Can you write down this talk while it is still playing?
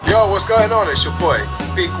Yo, what's going on? It's your boy,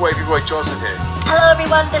 Big Wavy Roy Johnson here. Hello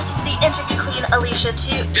everyone, this is the interview queen Alicia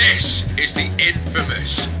too. This is the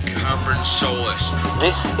infamous Cameron Solis.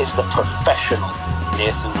 This is the professional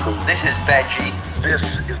Nathan Cruz. This is Veggie. This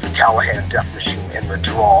is the Callahan Death Machine in the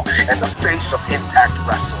draw, and the face of Impact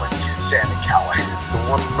Wrestling, Sami Callihan. The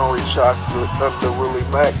one and only chocolate Thunder Willie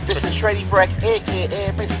Mack. This is Shreddy Breck,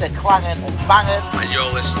 aka Mr. Clangin' and Bangin'. And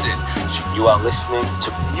you're listening to... You are listening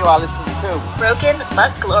to Broken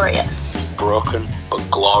but Glorious. Broken but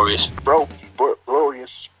Glorious. Broken but Glorious.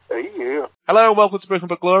 Hey, yeah. Hello and welcome to Broken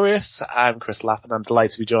but Glorious. I'm Chris Lapp and I'm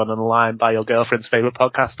delighted to be joined on the line by your girlfriend's favourite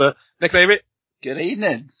podcaster, Nick David. Good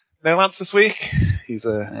evening. No Lance this week. He's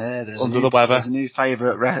under the weather. There's a new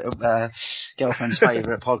favourite, girlfriend's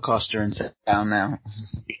favourite podcaster in town now.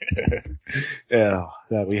 yeah,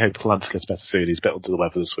 we hope Lance gets better soon. He's a bit under the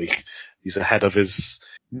weather this week. He's ahead of his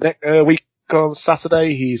week on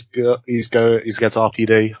Saturday. He's against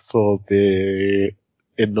RPD for the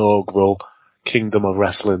inaugural Kingdom of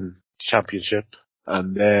Wrestling Championship.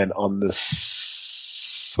 And then on the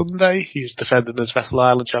Sunday, he's defending his Wrestle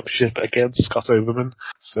Island Championship against Scott Overman.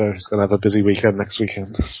 So he's going to have a busy weekend next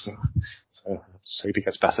weekend. So hope he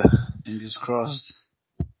gets better. Fingers crossed.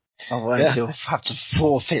 Otherwise he'll have to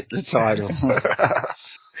forfeit the title.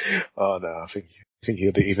 Oh no, I think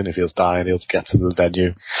he'll be, even if he was dying, he'll get to the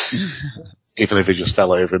venue. Even if he just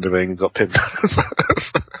fell over in the ring and got pinned.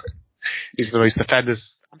 He's the most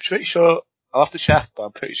defenders. I'm pretty sure, I'll have to check, but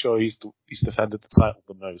I'm pretty sure he's defended the title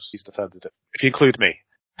the most. He's defended it. If you include me.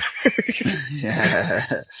 Yeah.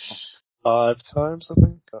 5 times, I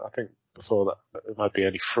think. I think before that, it might be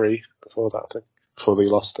only 3 before that, I think. Before they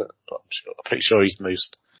lost it. But I'm pretty sure he's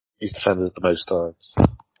defended it the most times.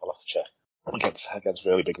 I'll have to check. Against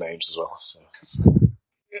really big names as well, so.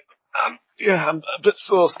 I'm a bit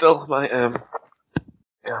sore still. My hips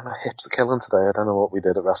are killing today. I don't know what we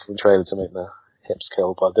did at wrestling training to make my hips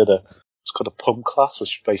kill, but I did it's called a pump class,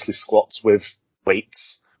 which basically squats with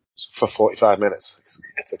weights for 45 minutes.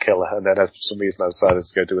 It's a killer. And then for some reason I decided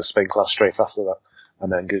to go do a spin class straight after that,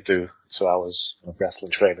 and then go do 2 hours of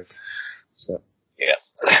wrestling training. So, yeah.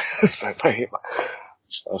 So I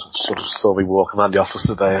sort of saw me walking around the office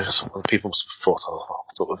today. People must have thought, oh,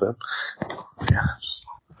 what's up with him? Yeah,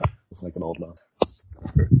 just like an old man.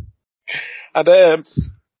 And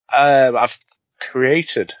I've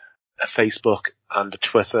created a Facebook and a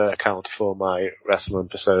Twitter account for my wrestling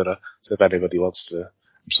persona. So if anybody wants to,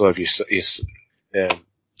 I'm sure if you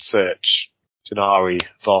search Janari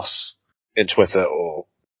Voss in Twitter or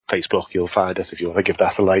Facebook, you'll find us if you want to give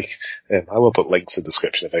that a like. I will put links in the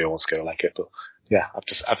description if anyone wants to go like it. But yeah, I'm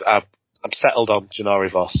settled on Janari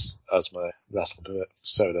Voss as my wrestling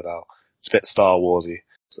persona now. It's a bit Star Warsy,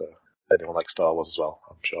 so if anyone likes Star Wars as well,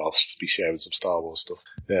 I'm sure I'll be sharing some Star Wars stuff.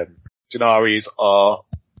 Janaris are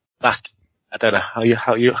back. I don't know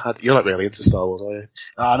you're not really into Star Wars, are you?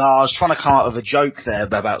 No, I was trying to come up with a joke there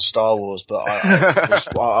about Star Wars, but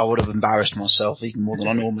I would have embarrassed myself even more than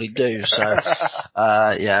I normally do. So,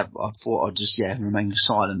 I thought I'd just remain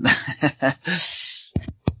silent.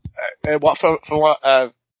 From what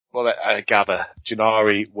I gather,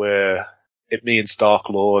 Janari it means Dark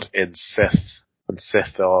Lord in Sith, and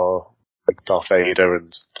Sith are like Darth Vader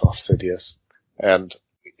and Darth Sidious. And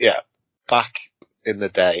yeah, back in the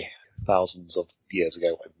day, thousands of years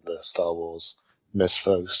ago in the Star Wars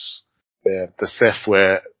mythos, the Sith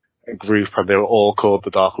were a group and they were all called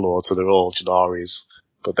the Dark Lord, so they were all Janaris.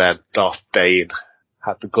 But then Darth Bane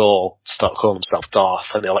had the gall to start calling himself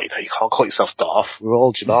Darth, and they're like, no, you can't call yourself Darth, we're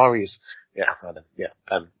all Janaris.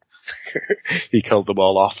 And he killed them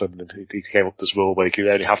all off, and he came up with this rule where you could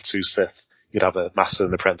only have 2 Sith. You'd have a master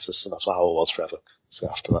and an apprentice, and that's how it was forever. So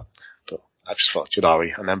after that, but I just thought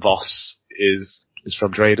Janari. And then Voss is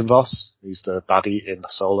from Drayden Voss. He's the baddie in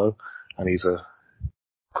Solo, and he's a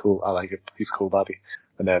cool, I like it, he's a cool baddie.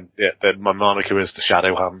 And then, my moniker is the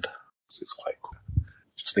Shadow Hand, so it's quite cool.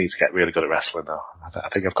 Just need to get really good at wrestling now. I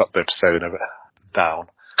think I've got the persona down.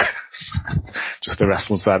 Just the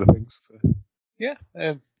wrestling side of things. So, yeah,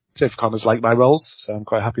 Jeff Connors liked my roles, so I'm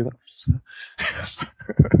quite happy with that. So.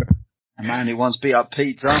 A man who once beat up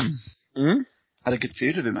Pete Dunne. Mm? Had a good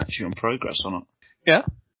feud with him actually on Progress on it.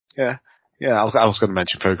 Yeah. I was going to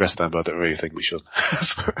mention Progress then, but I don't really think we should.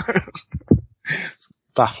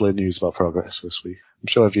 Baffling news about Progress this week. I'm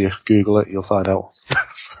sure if you Google it, you'll find out.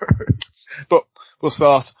 But we'll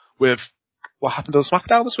start with what happened on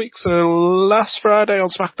SmackDown this week. So last Friday on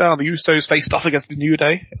SmackDown, the Usos faced off against the New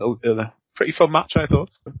Day in a pretty fun match, I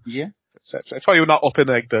thought. Yeah. It's probably not up in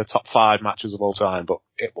the top 5 matches of all time, but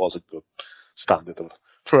it was a good standard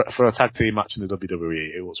for a tag team match in the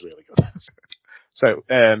WWE. It was really good. So,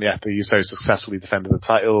 the Usos successfully defended the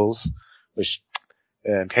titles, which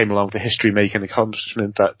came along with the history-making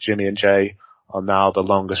accomplishment that Jimmy and Jay are now the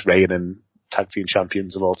longest reigning tag team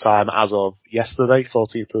champions of all time, as of yesterday,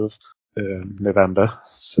 14th of November.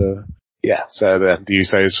 So, yeah, so the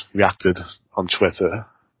Usos reacted on Twitter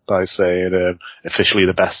by saying, officially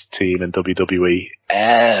the best team in WWE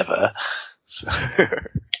ever. So,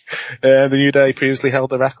 the New Day previously held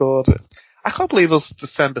the record. I can't believe it was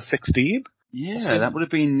December 16. Yeah, that would have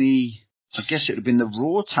been I guess it would have been the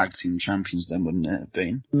Raw Tag Team Champions then, wouldn't it have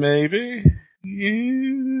been? Maybe.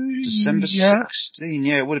 December 16,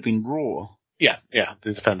 yeah, it would have been Raw. Yeah,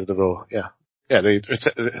 they defended the Raw, yeah. Yeah,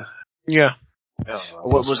 yeah.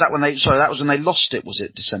 Was that when that was when they lost it, was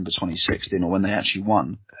it December 2016, or when they actually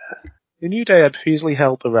won? The New Day had previously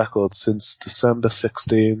held the record since December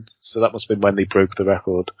 16, so that must have been when they broke the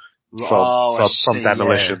record from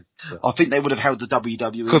Demolition. Yeah. So. I think they would have held the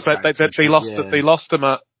WWE. Because they lost them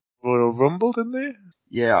at Royal Rumble, didn't they?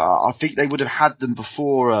 Yeah, I think they would have had them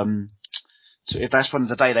before, so if that's when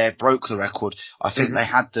the day they broke the record, I think they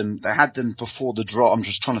had them before the draw. I'm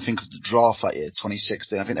just trying to think of the draft that year,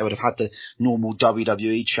 2016. I think they would have had the normal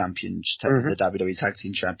WWE champions, the WWE Tag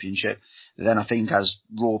Team Championship. Then I think as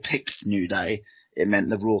Raw picked New Day, it meant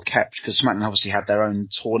the Raw kept, because SmackDown obviously had their own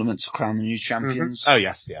tournament to crown the new champions. Oh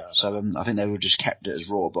yes, yeah. So I think they would have just kept it as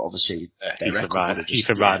Raw, but obviously their record would have just...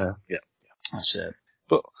 Ethan Ryder, yeah. That's it.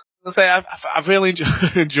 But I'll say I've really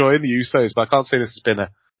enjoyed the Usos, but I can't say this has been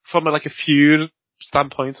from a feud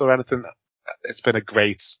standpoint or anything. It's been a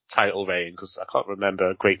great title reign, because I can't remember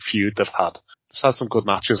a great feud they've had. They've had some good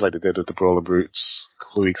matches like they did with the Brawling Brutes a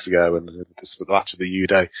couple of weeks ago, and this with the match of the New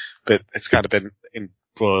Day. But it's kind of been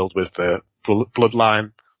embroiled with the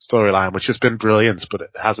Bloodline storyline, which has been brilliant, but it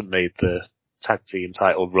hasn't made the tag team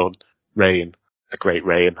title reign a great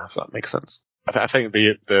reign, if that makes sense. I think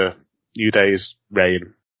the New Day's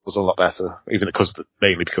reign was a lot better, mainly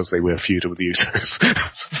because they were feuding with the Usos.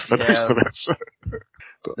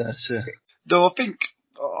 That's it. No, I think,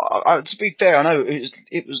 to be fair, I know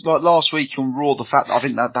it was like last week on Raw, the fact that I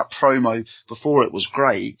think that promo before it was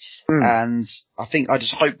great, and I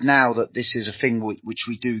just hope now that this is a thing which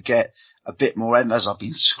we do get a bit more, as I've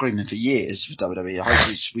been screaming for years with WWE, I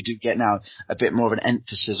hope we do get now a bit more of an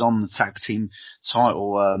emphasis on the tag team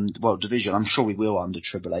title, division. I'm sure we will under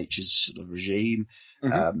Triple H's sort of regime.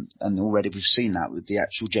 And already we've seen that with the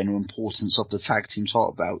actual general importance of the tag team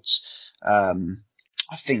title belts.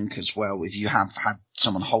 I think as well, if you have had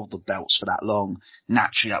someone hold the belts for that long,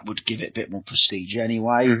 naturally that would give it a bit more prestige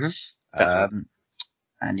anyway.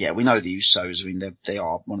 And yeah, we know the Usos. I mean, they've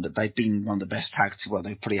been one of the best tag team. Well,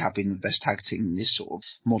 they probably have been the best tag team in this sort of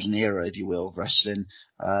modern era, if you will, of wrestling.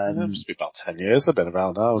 It must be about 10 years they've been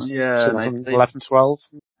around now. Yeah, 11, 12.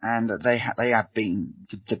 And they have been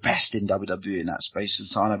the best in WWE in that space of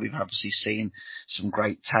time. We've obviously seen some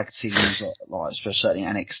great tag teams, like certainly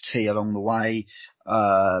NXT along the way.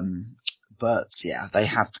 But yeah, they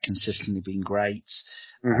have consistently been great.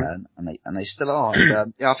 And they still are.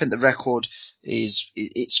 And, I think the record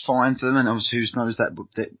it's fine for them, and obviously who knows that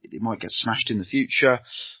it might get smashed in the future.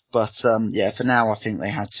 But for now, I think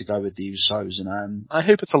they had to go with the Usos, and I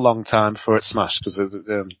hope it's a long time before it's smashed, because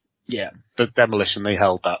the Demolition, they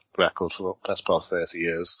held that record for the best part of 30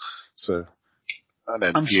 years. So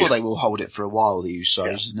I'm sure they will hold it for a while, the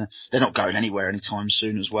Usos, and they're not going anywhere anytime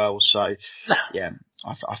soon as well. So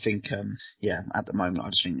I think, at the moment, I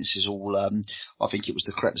just think this is all, I think it was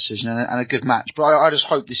the correct decision and a good match. But I just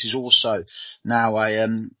hope this is also now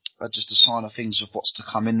just a sign of things of what's to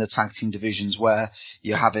come in the tag team divisions, where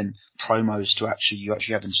you're having promos you're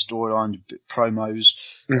actually having storyline promos,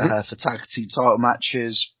 for tag team title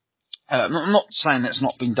matches. I'm not saying that's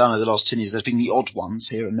not been done over the last 10 years. There's been the odd ones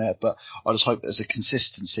here and there, but I just hope there's a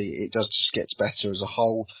consistency. It does just get better as a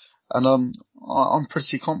whole. And, I'm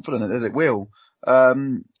pretty confident that it will. I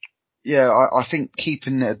think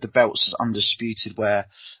keeping the belts as undisputed, where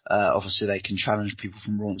obviously they can challenge people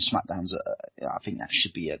from Raw and SmackDowns, I think that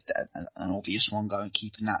should be an obvious one,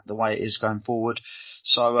 keeping that the way it is going forward.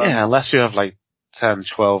 So unless you have 10,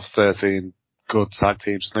 12, 13 good tag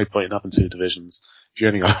teams, there's no point in having two divisions. If you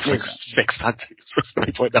only got 6 tag teams, there's no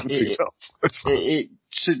point in having two belts. It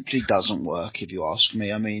simply doesn't work, if you ask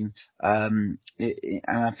me. I mean, and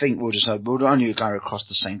I think we'll only go across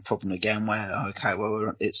the same problem again, where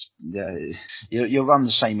you'll run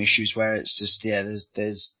the same issues where it's just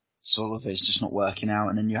there's sort of it's just not working out,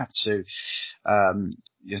 and then you have to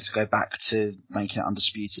you have to go back to making it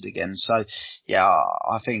undisputed again. So, yeah,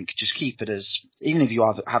 I think just keep it as, even if you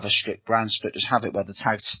have a strict brand split, just have it where the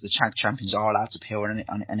tag champions are allowed to appear on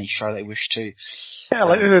any show they wish to. Yeah,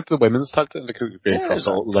 like the women's tag team, because it'd be across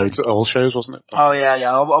loads of all shows, wasn't it? Oh yeah.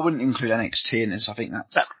 I wouldn't include NXT in this. I think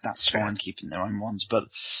that's fine, keeping their own ones. But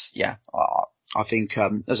yeah, I think,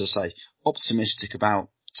 as I say, optimistic about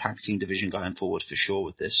tag team division going forward for sure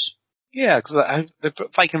with this. Yeah, because the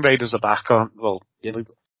Viking Raiders are back on. Well, yeah,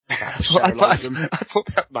 I thought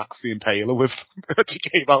that Maxie and Taylor with them when she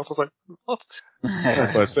came out. I was like, what?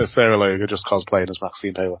 But Sarah Logan just cosplaying as Maxie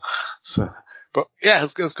and Taylor. So, but yeah,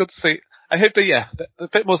 it's good to see. I hope they're a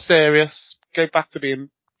bit more serious. Go back to being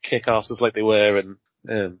kick-asses like they were in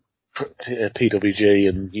PWG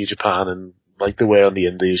and New Japan and like they were on the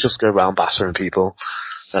Indies. Just go around battering people,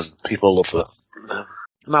 and people love that.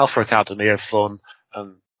 And Alpha Academy are fun,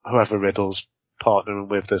 and whoever Riddle's partnering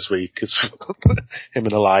with this week is him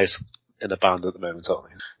and Elias in a band at the moment, aren't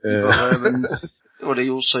they? What do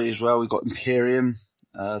you also as well? We've got Imperium,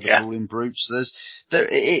 the Brawling Brutes.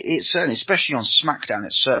 It certainly, especially on SmackDown,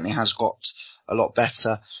 it certainly has got a lot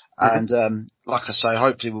better. And like I say,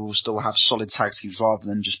 hopefully we will still have solid tag teams rather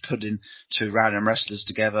than just putting two random wrestlers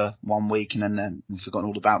together one week and then we've forgotten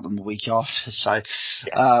all about them the week after. So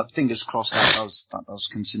fingers crossed that does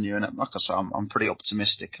continue. And like I say, I'm pretty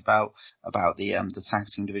optimistic about the tag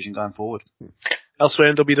team division going forward. Elsewhere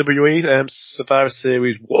in WWE, Survivor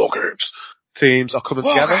Series War Games teams are coming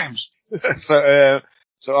together.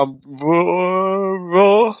 So on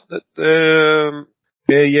Raw,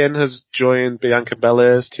 Mia Yim has joined Bianca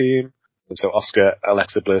Belair's team. And so Asuka,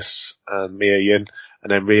 Alexa Bliss, and Mia Yim.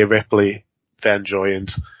 And then Rhea Ripley then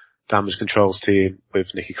joined Damage Control's team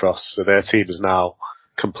with Nikki Cross. So their team is now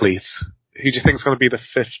complete. Who do you think is going to be the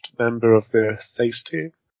fifth member of the face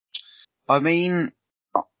team? I mean,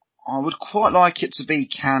 I would quite like it to be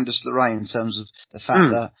Candice LeRae in terms of the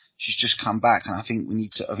fact that she's just come back, and I think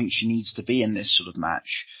she needs to be in this sort of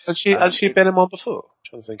match. Has she been in one before?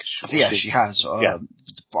 I'm trying to think. She has. I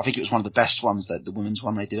think it was one of the best ones, the women's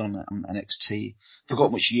one they did on NXT.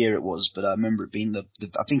 Forgotten which year it was, but I remember it being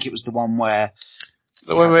I think it was the one where.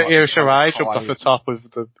 The one where Io Shirai jumped off the top with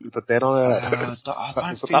the bin on her. I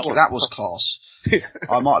don't think that was class.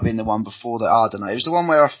 I might have been the one before that. I don't know. It was the one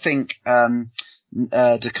where I think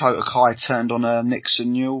Dakota Kai turned on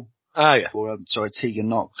Nixon Newell. Ah, yeah. Or Tegan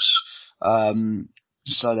Knox.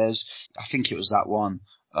 So I think it was that one.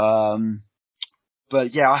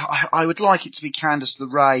 But yeah, I would like it to be Candice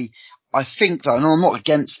LeRae. I think though, and I'm not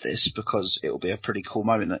against this because it'll be a pretty cool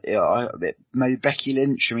moment. Maybe Becky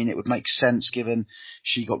Lynch. I mean, it would make sense given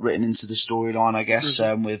she got written into the storyline, I guess,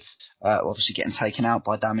 with obviously getting taken out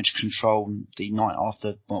by Damage Control the night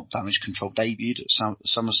after Damage Control debuted at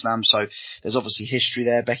SummerSlam. So there's obviously history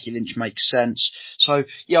there. Becky Lynch makes sense. So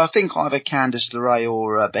yeah, I think either Candice LeRae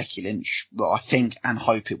or Becky Lynch. Well, I think and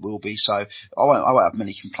hope it will be. So I won't have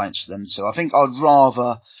many complaints for them. So I think I'd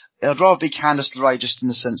rather be Candice LeRae just in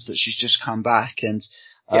the sense that she's just come back and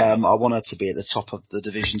I want her to be at the top of the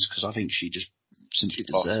divisions because I think she just simply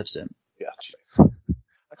deserves it. Yeah.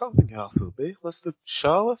 I can't think how else it'll be. What's the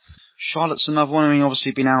Charlotte? Charlotte's another one. I mean,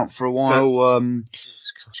 obviously been out for a while. And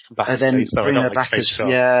then bring her back as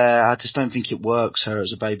I just don't think it works her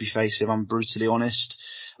as a babyface. If I'm brutally honest.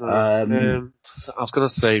 I was going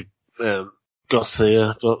to say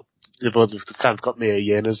Garcia, but they've kind of got Mia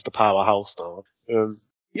Yim as the powerhouse now.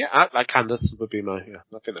 Yeah, like Candice would be I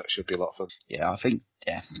think that should be a lot of fun. Yeah, I think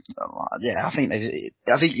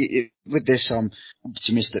with this, I'm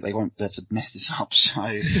optimistic they won't be able to mess this up. So,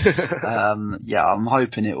 I'm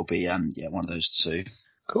hoping it will be, one of those two.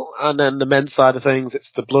 Cool. And then the men's side of things,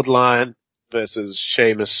 it's the Bloodline versus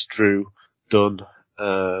Sheamus, Drew, Dunn,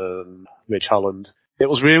 Ridge Holland. It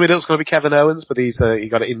was rumored it was going to be Kevin Owens, but he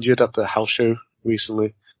got injured at the house show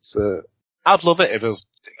recently. So, I'd love it if it was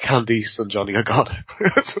Candice and Johnny Gargano.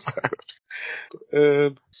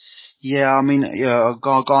 I mean,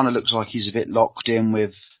 Gargano looks like he's a bit locked in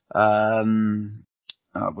with the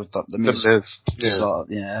Miz.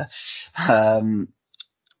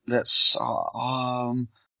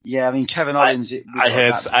 I mean, Kevin Owens.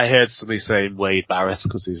 I heard somebody saying Wade Barrett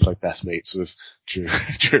because he's like best mates with Drew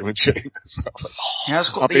and Sheamus. He has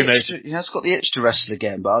got the itch to wrestle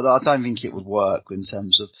again, but I don't think it would work in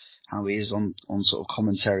terms of how he is on sort of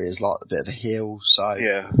commentary as like a bit of a heel. So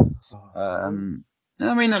I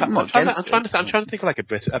mean, I'm not against it. I'm trying to think of like a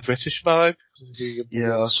British vibe.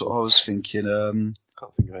 Yeah, that's what I was thinking.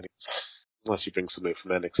 Can't think of any. Unless you bring something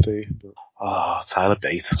from NXT. Tyler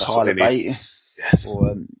Bate. Tyler Bate. Yes.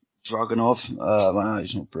 Or Dragunov. Well, no,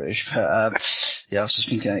 he's not British, but yeah, I was just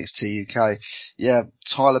thinking NXT UK. Yeah,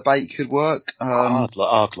 Tyler Bate could work. I'd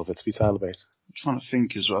love it to be Tyler Bate. I'm trying to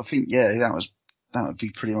think as well. I think that would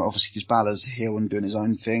be pretty much obviously because Balor's heel and doing his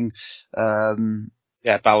own thing.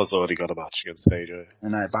 Yeah, Balor's already got a match against AJ. I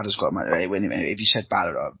know Balor's got a match. If you said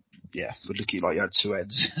Balor, yeah, would look at you like you had two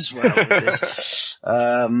heads as well with this.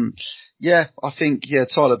 Yeah, I think,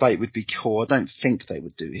 Tyler Bate would be cool. I don't think they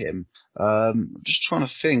would do him. I'm just trying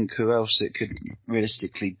to think who else it could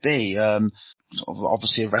realistically be. Sort of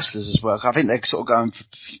obviously wrestlers as well. I think they're sort of going for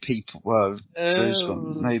people,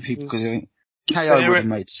 maybe people, because I think KO would have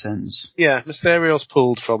made sense. Yeah, Mysterio's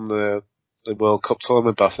pulled from the World Cup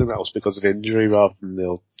tournament, but I think that was because of injury rather than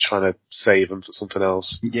they're trying to save him for something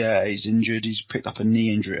else. Yeah, he's injured. He's picked up a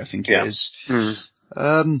knee injury, I think it is.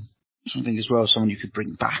 Something as well, someone you could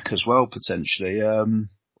bring back as well, potentially.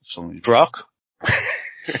 Brock?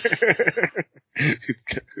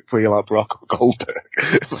 We like Brock Goldberg.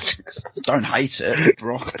 Don't hate it.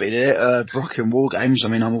 Brock beat it. Brock in War Games, I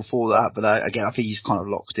mean, I'm all for that, but again, I think he's kind of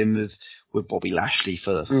locked in with Bobby Lashley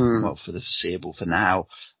for the foreseeable for now.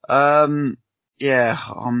 Yeah,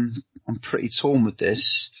 I'm pretty torn with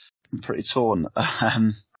this. I'm pretty torn.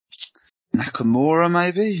 Nakamura,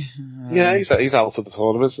 maybe? Yeah, he's out of the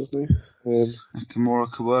tournament, isn't he? Nakamura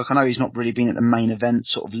could work. I know he's not really been at the main event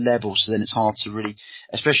sort of level, so then it's hard to really,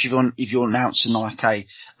 especially if you're announcing like a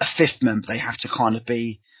fifth member, they have to kind of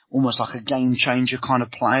be almost like a game changer kind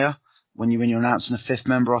of player when you're announcing a fifth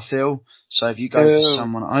member, I feel. So if you go for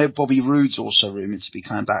someone, I know Bobby Roode's also rumoured to be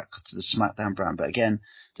coming back to the SmackDown brand, but again,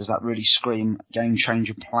 does that really scream game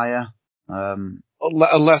changer player?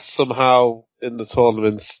 Unless somehow in the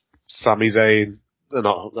tournaments, Sami Zayn,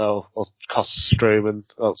 or cost Strowman,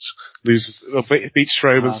 beat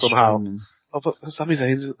Strowman somehow. Strowman. Oh, but Sami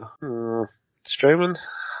Zayn's, Strowman?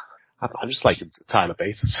 I'm just liking Tyler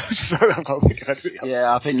Bate. I can't think of anything else.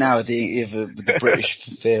 Yeah, I think now with the British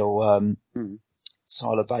feel,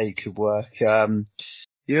 Tyler Bate could work.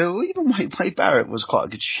 Even Wade Barrett was quite a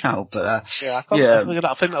good shout, but I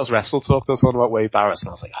think that was Wrestle Talk. There was one about Wade Barrett, and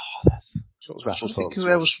I was like, what was Wrestle Talk? I think who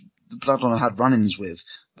else the Bloodline had run-ins with,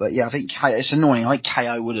 but yeah, I think it's annoying. I think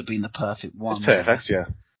KO would have been the perfect one. It's perfect, yeah.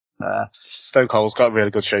 Stone Cold's got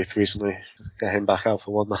really good shape recently. Get him back out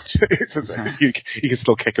for one match. You can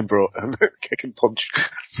still kick and kick and punch.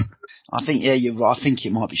 I think, you're right. I think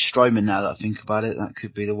it might be Strowman now that I think about it. That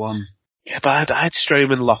could be the one. Yeah, but I had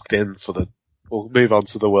Strowman locked in we'll move on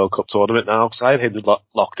to the World Cup tournament now, because I had him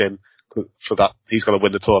locked in for that. He's going to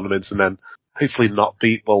win the tournament and then hopefully not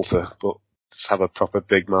beat Walter, but just have a proper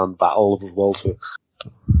big man battle with Walter. I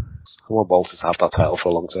want Walter to have that title for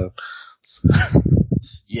a long time.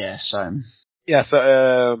 Yeah, same. Yeah,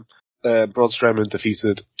 so Braun Strowman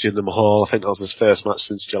defeated Jinder Mahal. I think that was his first match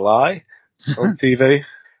since July on TV.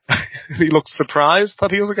 He looked surprised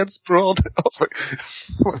that he was against Braun. I was like,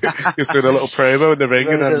 he was doing a little promo in the ring.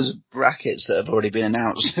 And then those brackets that have already been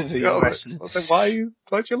announced. I was like,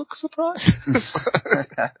 why'd you look surprised?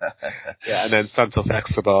 Yeah, and then Santos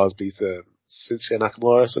Escobar beat Shinsuke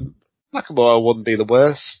Nakamura. So Nakamura wouldn't be the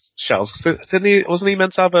worst shout. Wasn't he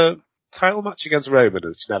meant to have a title match against Roman,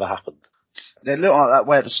 which never happened? They look like that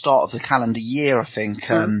way at the start of the calendar year, I think.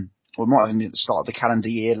 Or it might have been at the start of the calendar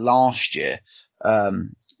year last year.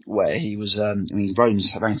 Where he was,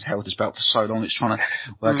 Roman's held his belt for so long, it's trying to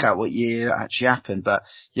work out what year actually happened. But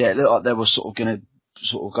yeah, it looked like they were sort of going to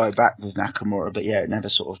sort of go back with Nakamura, but yeah, it never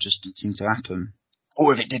sort of just seemed to happen.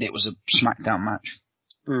 Or if it did, it was a SmackDown match.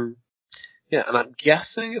 Yeah, and I'm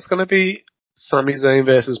guessing it's going to be Sami Zayn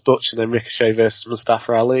versus Butch and then Ricochet versus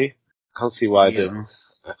Mustafa Ali. I can't see why I didn't.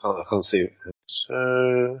 I can't see it.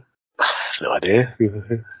 So, I have no idea.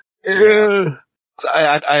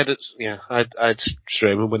 I'd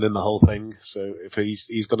Strowman winning the whole thing. So if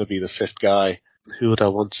he's going to be the fifth guy, who would I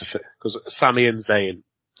want to fit? Because Sami Zayn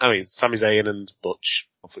and Butch,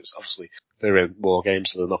 obviously they're in War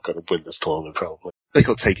Games, so they're not going to win this tournament probably. They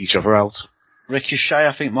could take each other out. Ricochet,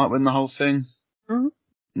 I think, might win the whole thing.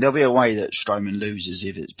 There'll be a way that Strowman loses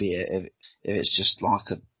if it's just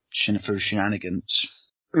like a through shenanigans.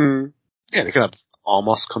 Yeah, they could have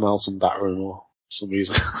Omos come out and batter him or some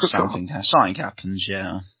reason. Something happens,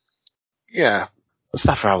 yeah. Yeah.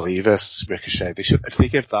 Mustafa Ali versus Ricochet, if they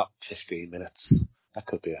give that 15 minutes, that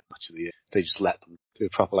could be a match of the year. They just let them do a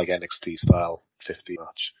proper like NXT style 15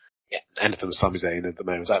 match. Yeah, anything with Sami Zayn at the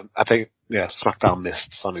moment. I think, SmackDown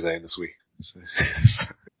missed Sami Zayn this week. So.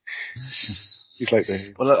 He's like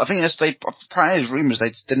well, I think apparently there's rumours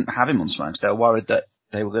they didn't have him on SmackDown. They were worried that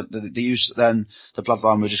they were then the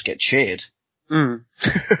Bloodline would just get cheered.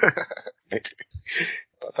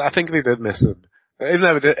 I think they did miss him. Even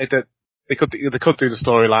though it they could do the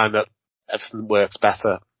storyline that everything works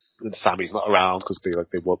better when Sammy's not around because they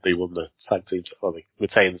won the tag team, well, they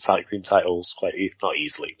retained the tag team titles not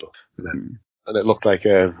easily, but and it looked like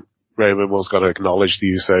Roman was going to acknowledge the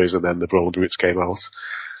Usos, and then the Brawling Brutes came out.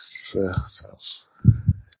 So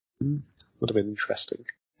would have been interesting.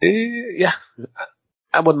 Yeah,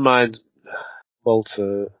 I wouldn't mind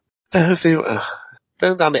Walter.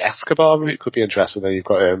 Then down the Escobar route could be interesting. Then you've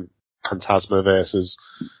got Phantasma versus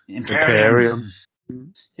Imperium.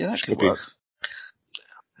 Yeah, that could work.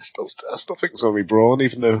 I still think it's going to be Braun,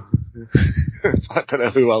 even though I don't know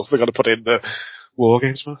who else they're going to put in the War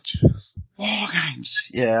Games match. War Games,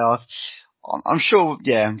 yeah. I'm sure.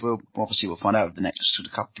 Yeah, we'll find out over the next sort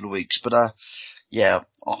of couple of weeks. But yeah,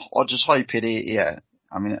 I just hope it. Yeah,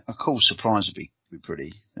 I mean, a cool surprise would be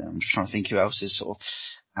pretty. I'm just trying to think who else is sort of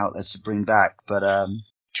out there to bring back, but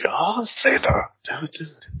John Cena. That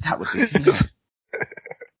would be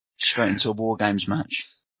straight into a War Games match.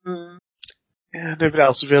 Yeah, nobody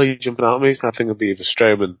else is really jumping out at me, so I think it'll be either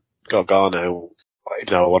Strowman, Gargano,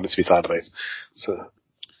 even though I want it to be sideways. So,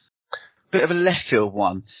 bit of a left field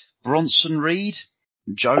one. Bronson Reed,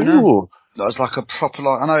 Jonah. Ooh. That was like a proper,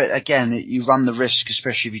 I know you run the risk,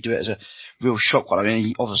 especially if you do it as a real shock one. I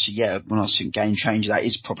mean, obviously, yeah, when I think game changer, that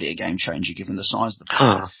is probably a game changer given the size of the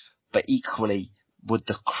player. But equally, would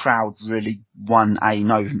the crowd really,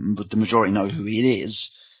 would the majority know who he is?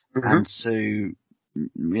 And two,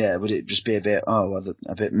 yeah, would it just be a bit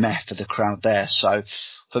meh for the crowd there? So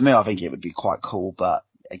for me, I think it would be quite cool, but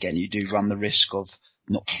again, you do run the risk of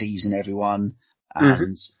not pleasing everyone.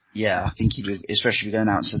 And yeah, I think especially if you're going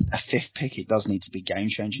to announce a fifth pick, it does need to be game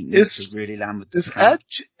changing. It needs to really land with the crowd.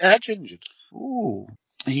 Is Edge injured? Ooh,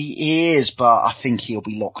 he is, but I think he'll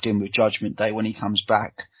be locked in with Judgment Day when he comes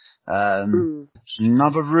back.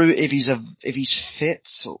 Another route if he's fit,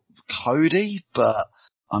 Cody, but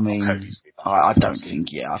I mean, I don't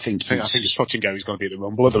think. Yeah, I think it's touch and go. He's going to be at the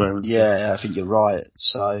Rumble at the moment. Yeah, I think you're right.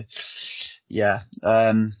 So, yeah,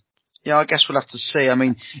 yeah, I guess we'll have to see. I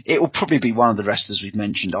mean, it will probably be one of the wrestlers we've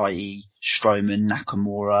mentioned, i.e. Strowman,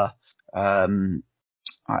 Nakamura. I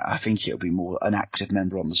think it'll be more an active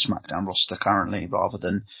member on the SmackDown roster currently, rather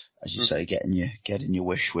than, as you say, getting your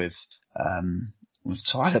wish with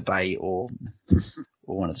Tyler Bate or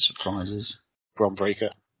one of the surprises. Bron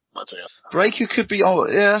Breakker. Breakker could be.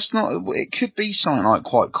 It could be something like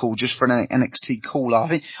quite cool just for an NXT caller.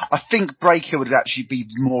 I think Breakker would actually be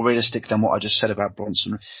more realistic than what I just said about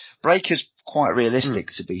Bronson. Breakker's quite realistic,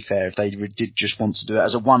 to be fair, if they did just want to do it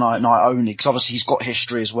as a one night only, because obviously he's got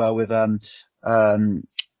history as well with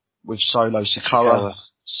Solo Sikoa.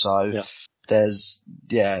 So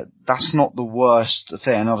that's not the worst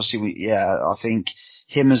thing. And obviously I think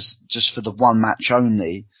him as just for the one match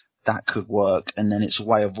only, that could work, and then it's a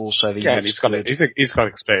way of also... Yeah, he's got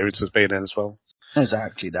experience as being in as well.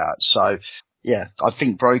 Exactly that. So, yeah, I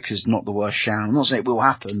think Broker's not the worst shout. I'm not saying it will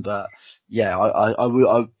happen, but yeah,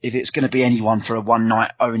 I if it's going to be anyone for a one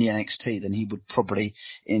night only NXT, then he would probably,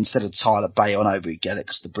 instead of Tyler Bate, I know we'd get it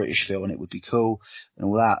because the British feel and it would be cool and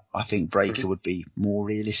all that. I think Breakker would be more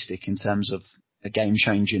realistic in terms of a game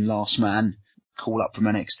changing last man call up from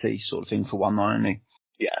NXT sort of thing for one night only.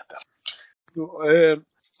 Yeah, definitely.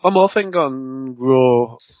 One more thing on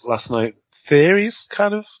Raw last night. Theory's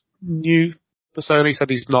kind of new persona. He said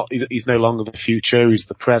he's no longer the future, he's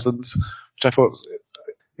the present, which I thought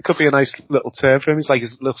it could be a nice little term for him. Looks like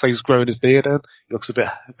he's growing his beard in. He looks a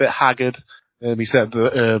bit haggard. He said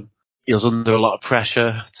that he was under a lot of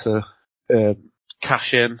pressure to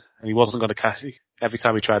cash in, and he wasn't going to cash. Every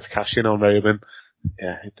time he tried to cash in on Roman,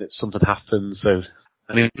 something happened. So,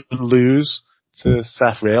 and he didn't lose to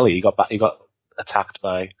Seth. Really, he got attacked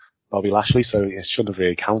by Bobby Lashley, so it shouldn't have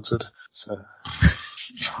really counted. So,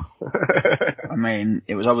 I mean,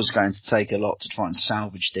 it was always going to take a lot to try and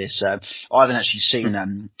salvage this. I haven't actually seen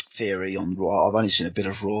Theory on Raw. I've only seen a bit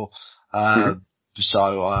of Raw, so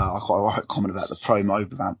I quite comment about the promo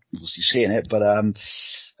without obviously seeing it. But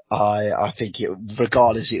I think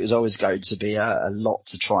regardless, it was always going to be a lot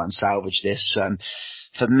to try and salvage this.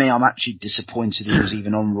 For me, I'm actually disappointed he was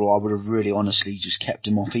even on Raw. I would have really honestly just kept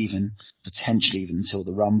him off potentially even until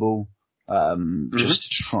the Rumble.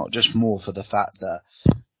 Just more for the fact that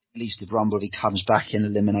at least if Rumble, he comes back and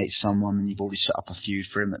eliminates someone, and you've already set up a feud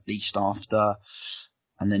for him at least after,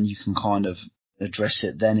 and then you can kind of address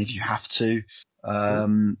it then if you have to.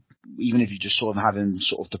 Even if you just sort of have him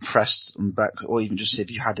sort of depressed and back, or even just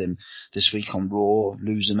if you had him this week on Raw,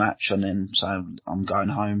 lose a match and then say, I'm going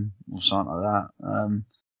home or something like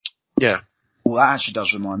that. Well, that actually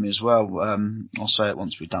does remind me as well. I'll say it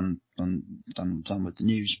once we're done with the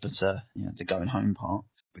news, but the going home part.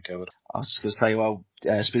 Okay, I was going to say, well,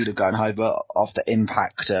 speaking of going home, but after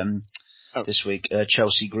Impact this week,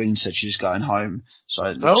 Chelsea Green said she's going home, so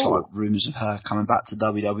it looks like rumours of her coming back to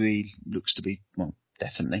WWE looks to be, well,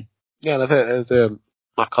 definitely. Yeah, and I've heard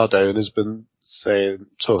Matt Cardone has been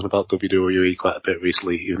talking about WWE quite a bit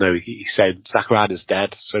recently, even though he said Zack Ryder's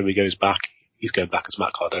dead, so when he goes back, he's going back as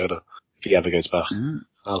Matt Cardona, if he ever goes back. Mm.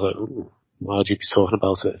 I was like, ooh, why would you be talking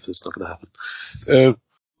about it if it's not going to happen?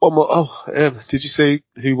 One more. Did you see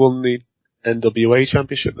who won the NWA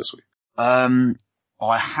championship this week?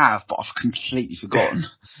 I have, but I've completely forgotten.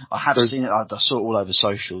 I have seen it. I saw it all over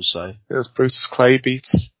socials. So it was Brutus Clay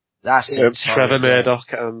beats. That's it. Trevor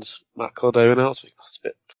Murdoch and Matt Cardona. That's a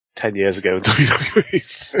bit 10 years ago in WWE.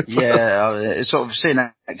 Yeah, sort of seeing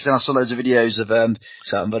that because then I saw loads of videos of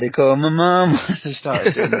somebody call my mum.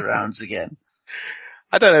 Started doing the rounds again.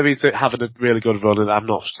 I don't know if he's having a really good run, and I've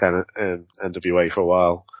not seen NWA for a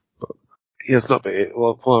while. But he has not been.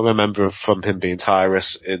 Well, I remember from him being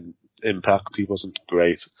Tyrus in Impact, he wasn't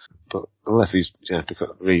great. But unless he's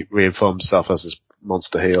reinformed himself as his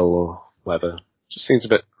monster heel or whatever, just seems a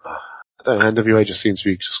bit. I don't know. NWA just seems to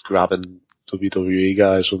be just grabbing WWE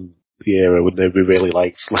guys from the era when nobody really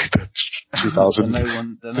liked, like the 2000.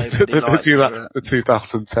 The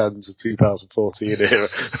 2010 to 2014 era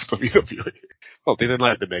of WWE. Well, they didn't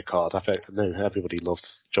like the mid card. I know everybody loved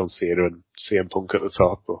John Cena and CM Punk at the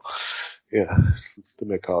top, but yeah, the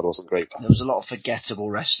mid card wasn't great. There was a lot of forgettable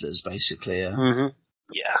wrestlers, basically. Yeah. Mm-hmm.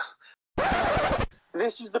 Yeah.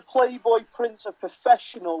 This is the Playboy Prince of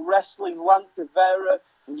Professional Wrestling, Lance Guevara,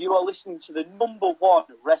 and you are listening to the #1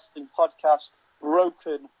 wrestling podcast,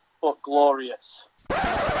 Broken but Glorious.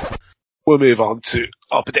 We'll move on to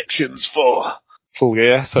our predictions for Full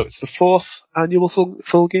Gear. So it's the 4th annual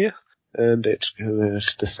Full Gear, and it's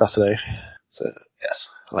this Saturday. So yes,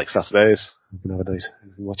 I like Saturdays. You can have a nice,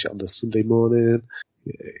 you can watch it on the Sunday morning.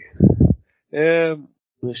 Yay.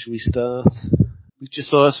 Where should we start?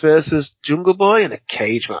 Luchasaurus versus Jungle Boy in a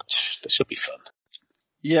cage match. That should be fun.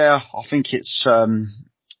 Yeah, I think it's a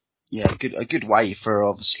good way for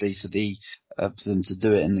obviously for them to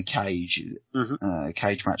do it in the cage. A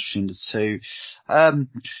cage match between the two.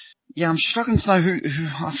 I'm struggling to know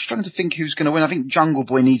I'm struggling to think who's going to win. I think Jungle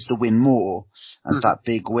Boy needs to win more as that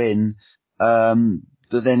big win.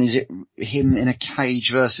 But then is it him in a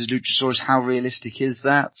cage versus Luchasaurus? How realistic is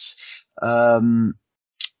that?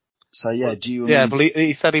 Do you? Yeah, but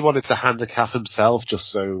he said he wanted to handicap himself just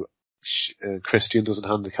so Christian doesn't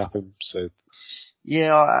handicap him. So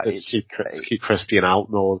yeah, keep Christian out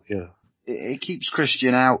more. Yeah, it keeps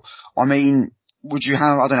Christian out. I mean, would you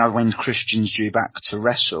have? I don't know when Christian's due back to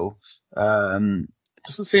wrestle. It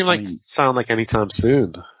doesn't sound like anytime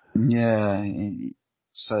soon. Yeah,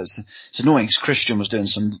 so it's annoying because Christian was doing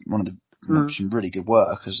some really good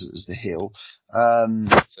work as the heel.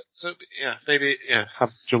 Maybe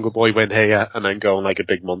have Jungle Boy win here and then go on like a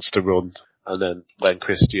big monster run, and then when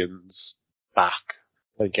Christian's back,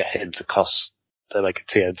 then get him to cost like a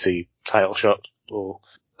TNT title shot,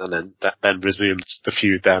 and then resume the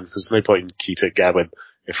feud then, because there's no point in keep it going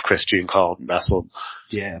if Christian can't wrestle.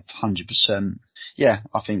 Yeah, 100%. Yeah,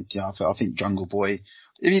 I think Jungle Boy.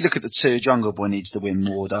 If you look at the two, Jungle Boy needs to win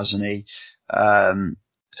more, doesn't he?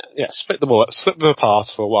 Split them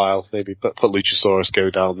apart for a while, maybe, but put Luchasaurus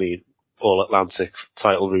go down the All-Atlantic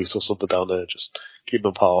title route or something down there, just keep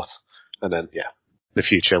them apart, and then, in the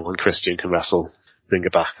future, when Christian can wrestle, bring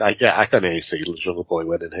it back. I can only see Jungle Boy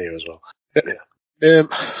winning here as well.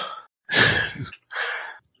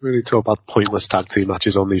 Really talk about pointless tag team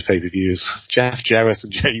matches on these pay-per-views. Jeff Jarrett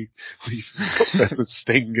and Jay versus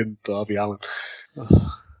Sting and Darby Allin.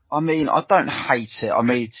 I mean, I don't hate it. I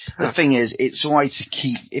mean, the thing is, it's a way to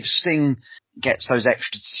keep, if Sting gets those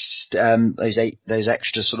extra, those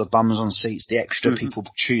extra sort of bums on seats, the extra people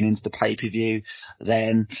tune into the pay-per-view,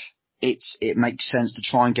 then it makes sense to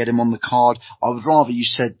try and get him on the card. I would rather you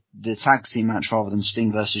said the tag team match rather than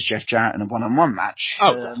Sting versus Jeff Jarrett in a one-on-one match.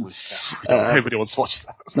 Nobody wants to watch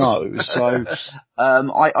that. No, so,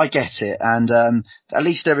 I get it. And, at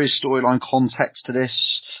least there is storyline context to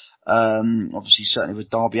this. Obviously certainly with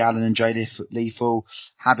Darby Allin and Jay Lethal,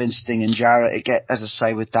 having Sting and Jarrett, as I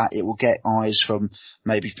say with that, it will get eyes from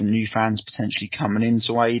new fans potentially coming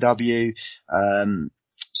into AEW.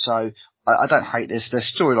 So I don't hate this.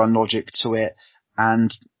 There's storyline logic to it,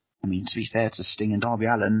 and I mean, to be fair to Sting and Darby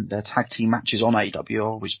Allin, their tag team matches on AEW are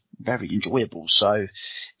always very enjoyable. So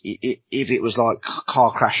if it was like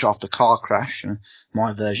car crash after car crash,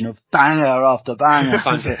 my version of banger after banger,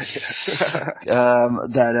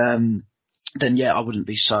 then then yeah, I wouldn't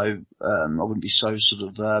be so sort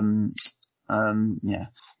of,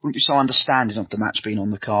 wouldn't be so understanding of the match being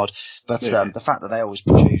on the card. But the fact that they always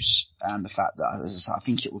produce, and the fact that, as I say, I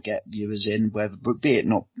think it will get viewers in, whether, be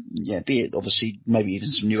it obviously maybe even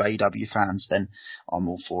some new AEW fans, then I'm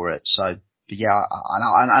all for it. So, but yeah,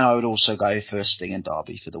 and I would also go for Sting and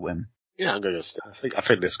Darby for the win. Yeah, I'm going to. I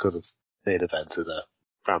think this could have made event at a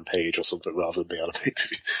Rampage or something rather than be on a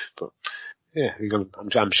pay-per-view. But yeah,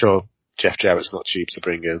 I'm sure Jeff Jarrett's not cheap to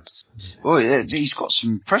bring in. Well, yeah, he's got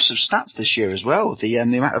some impressive stats this year as well. The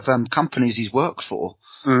amount of companies he's worked for.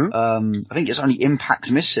 Mm-hmm. I think it's only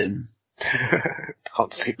Impact missing.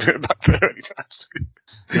 Can't see him back there anytime soon.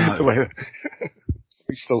 No.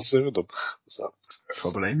 He's still suing them. So.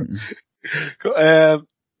 Probably.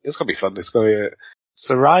 It's gonna be fun. It's gonna be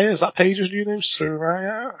Saraya. Is that Paige's new name?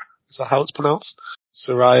 Saraya? Is that how it's pronounced?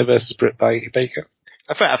 Saraya versus Britt Baker.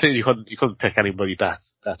 I think you couldn't pick anybody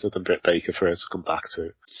better than Britt Baker for her to come back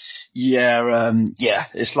to. Yeah,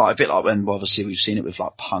 it's like a bit like when obviously we've seen it with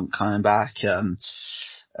like Punk coming back.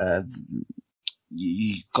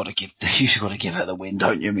 You got to give her the win,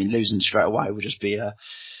 don't you? I mean, losing straight away would just be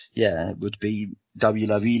it would be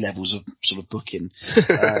WWE levels of sort of booking.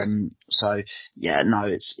 So yeah,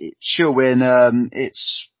 no, she'll win.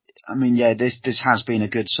 This has been a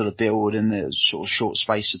good sort of build in the sort of short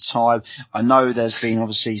space of time. I know there's been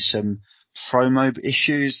obviously some promo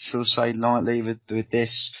issues, to say lightly, with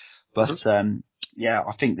this, but I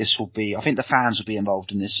think the fans will be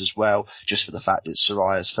involved in this as well, just for the fact that it's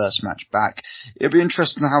Saraya's first match back. It'll be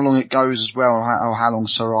interesting how long it goes as well, how long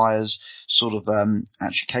Saraya's sort of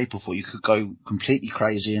actually capable for. You could go completely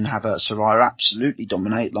crazy and have Saraya absolutely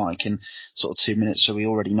dominate, like in sort of 2 minutes, so we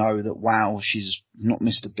already know that, wow, she's not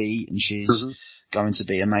missed a beat and she's going to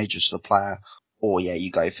be a major sort of player. Or yeah, you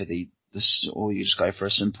go for or you just go for a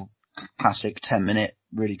simple classic 10-minute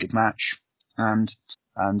really good match and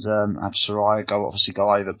have Saraya go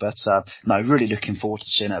over. But no, really looking forward to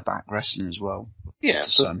seeing her back wrestling as well. Yeah,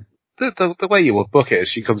 the way you would book it is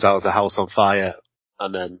she comes out as a house on fire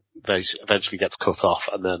and then eventually gets cut off,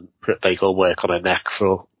 and then Britt Baker will work on her neck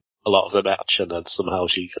for a lot of the match, and then somehow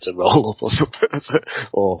she gets a roll up or something,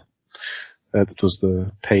 or does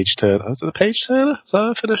the page turn? Is it the page turner? Is that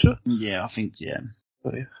her finisher? Yeah, I think yeah.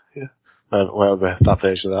 Oh, yeah. Whatever that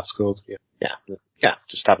version of that's called. Yeah.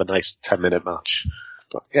 Just have a nice 10-minute match.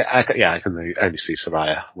 But I can only see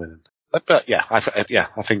Saraya winning. But yeah, I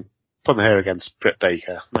think putting her against Britt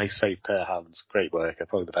Baker, nice safe pair of hands, great worker,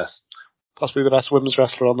 possibly the best women's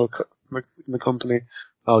wrestler in the company,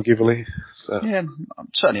 arguably. So. Yeah, I'm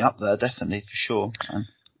certainly up there, definitely, for sure.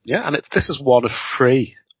 Yeah, and this is one of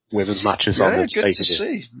 3 women's matches on this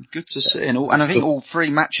pay-per-view. Good to see. And I think all 3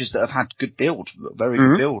 matches that have had good build, very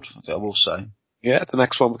good build, I will say. Yeah, the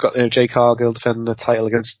next one we've got Jade Cargill defending the title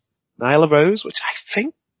against Nyla Rose, which I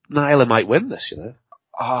think Nyla might win this, you know.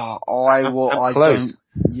 I'm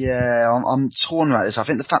torn about this. I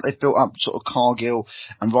think the fact they've built up sort of Cargill,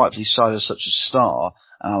 and rightfully so, as such a star.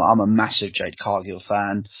 I'm a massive Jade Cargill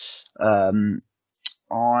fan.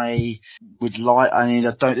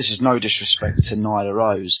 This is no disrespect to Nyla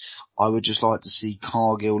Rose. I would just like to see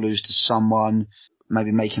Cargill lose to someone,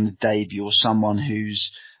 maybe making the debut, or someone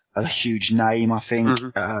who's a huge name, I think.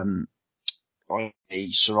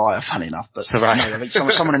 Saraya, funny enough, but Saraya. No, I mean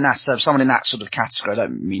someone in that sort of category. I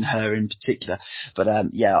don't mean her in particular, but I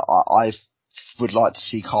would like to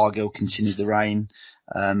see Cargill continue the reign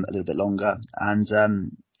a little bit longer, and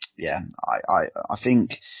I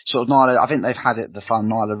think sort of Nyla. I think they've had the fun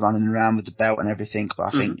Nyla running around with the belt and everything, but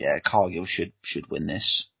I think Cargill should win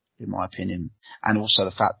this, in my opinion, and also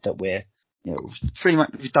the fact that we've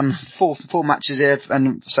done four matches here,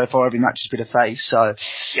 and so far every match has been a face. So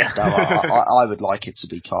I would like it to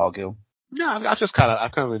be Cargill. No, I've kind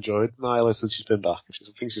of enjoyed Nyla since she's been back. I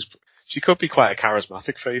think she could be quite a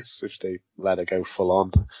charismatic face if they let her go full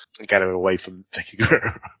on and get her away from Vicky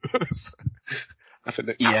Guerrero. I think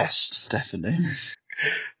yes, definitely.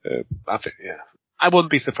 I think I wouldn't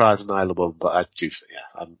be surprised if Nyla won, but I do.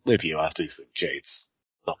 I'm with you. I do think Jade's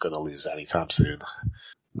not going to lose anytime soon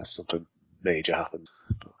unless something major happens.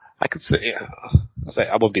 I could say,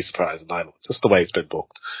 I wouldn't be surprised in Nyla. Just the way it's been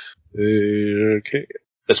booked. Okay.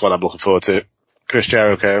 This one I'm looking forward to. Chris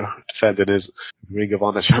Jericho defending his Ring of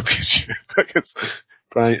Honor Championship against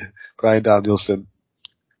Bryan Danielson,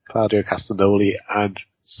 Claudio Castagnoli, and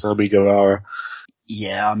Sammy Guevara.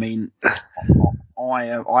 Yeah, I mean,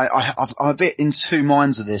 I'm a bit in 2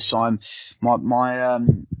 minds of this. My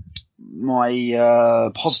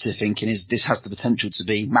positive thinking is this has the potential to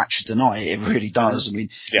be match of the night. It really does. I mean,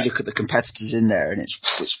 you look at the competitors in there, and it's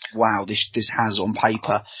wow. This has on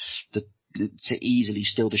paper to easily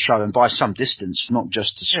steal the show and by some distance, not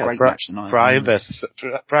just to scrape match tonight. Brian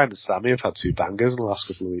and Sammy have had 2 bangers in the last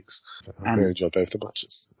couple of weeks. I really enjoyed both the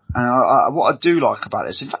matches. And what I do like about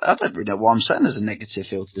this, in fact, I don't really know why I'm saying there's a negative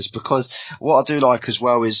feel to this, because what I do like as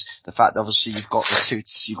well is the fact that obviously you've got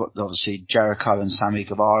obviously Jericho and Sammy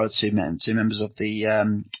Guevara, two members of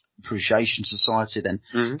the Appreciation Society, then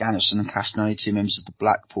Danielson and Castagnoli, 2 members of the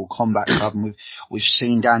Blackpool Combat Club, and we've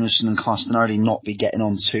seen Danielson and Castagnoli not be getting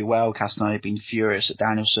on too well. Castagnoli being furious at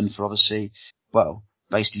Danielson for obviously, well,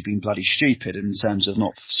 basically being bloody stupid in terms of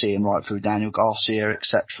not seeing right through Daniel Garcia,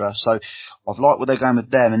 etc. So I've liked where they're going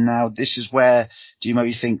with them, and now this is where do you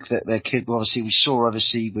maybe think that their kid? Well, obviously we saw with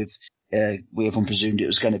we everyone presumed it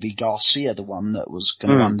was going to be Garcia, the one that was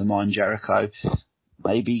going to undermine Jericho.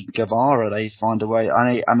 Maybe Guevara, they find a way.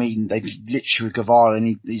 I mean, they've literally Guevara,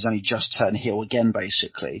 and he's only just turned heel again,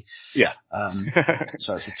 basically. Yeah.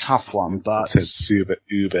 So it's a tough one, but it's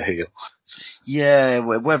uber heel. Yeah,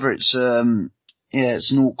 whether it's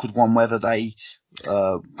it's an awkward one. Whether they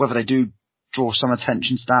do draw some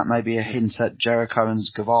attention to that, maybe a hint at Jericho and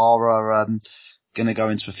Guevara going to go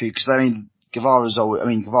into a feud, because I mean. Guevara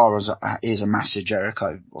is a massive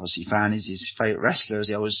Jericho, obviously, fan. He's his favourite wrestler, as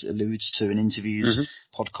he always alludes to in interviews,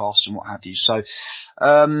 podcasts and what have you. So,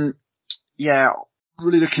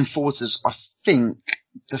 really looking forward to this. I think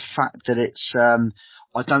the fact that it's,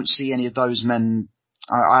 I don't see any of those men.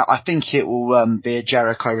 I think it will be a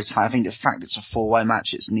Jericho retain. I think the fact it's a 4-way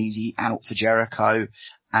match, it's an easy out for Jericho,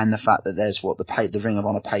 and the fact that there's the Ring of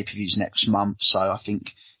Honor pay-per-views next month. So I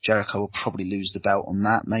think Jericho will probably lose the belt on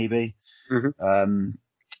that, maybe.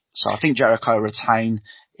 So I think Jericho will retain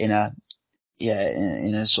in a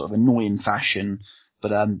sort of annoying fashion,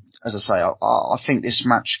 but as I say, I think this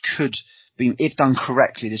match could be, if done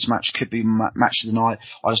correctly, this match could be match of the night.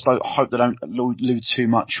 I just hope they don't allude too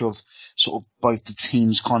much of sort of both the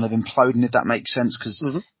teams kind of imploding, if that makes sense,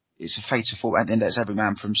 because it's a fatal fault. At the end, it's every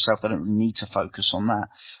man for himself. They don't really need to focus on that.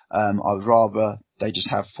 I would rather they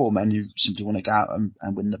just have 4 men who simply want to go out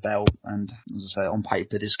and win the belt. And as I say, on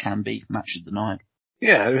paper, this can be match of the night.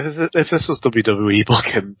 Yeah, if this was WWE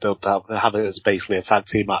booking, they'll have it as basically a tag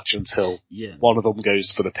team match until one of them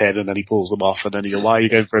goes for the pin and then he pulls them off, and then you go, why are you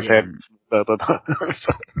going for a pin?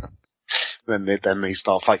 then they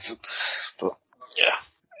start fighting. But,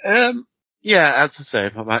 as I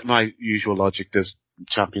say, my usual logic is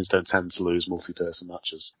champions don't tend to lose multi-person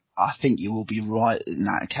matches. I think you will be right in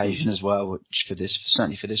that occasion as well,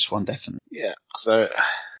 certainly for this one, definitely. Yeah, so,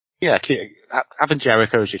 having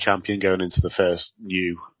Jericho as your champion going into the first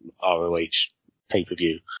new ROH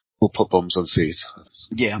pay-per-view will put bums on seats.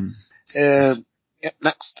 Yeah.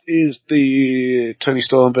 Next is the Toni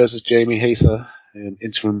Storm versus Jamie Hayter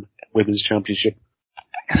interim women's championship.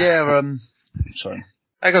 Yeah, sorry.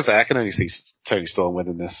 Like I say, I can only see Toni Storm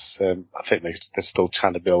winning this. I think they're still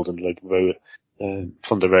trying to build, and like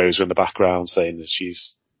Thunder Rosa in the background saying that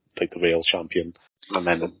she's like the real champion, and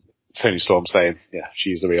then Toni Storm saying,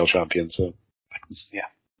 she's the real champion. So, I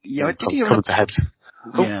did hear coming to head.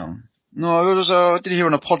 Yeah. No, I did hear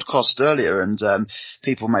on a podcast earlier, and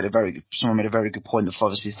someone made a very good point of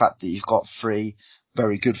obviously the fact that you've got 3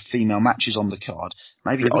 very good female matches on the card.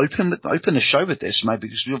 Maybe open the show with this, maybe,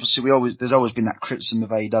 because there's always been that criticism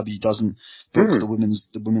of AEW doesn't book the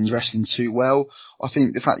women's wrestling too well. I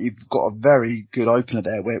think the fact that you've got a very good opener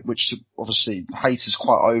there, which obviously Hayter's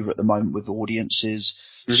quite over at the moment with audiences.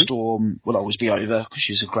 Storm will always be over because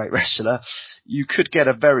she's a great wrestler. You could get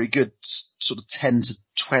a very good sort of 10 to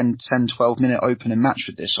 12 minute opening match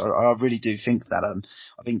with this. I really do think that.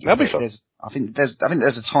 I think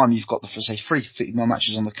there's a time you've got 3 female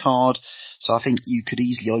matches on the card, so I think you could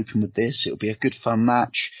easily open with this. It'll be a good fun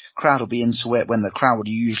match. Crowd will be into it, when the crowd are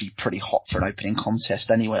usually pretty hot for an opening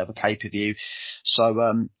contest anyway of a pay-per-view. So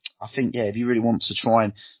I think, if you really want to try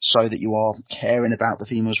and show that you are caring about the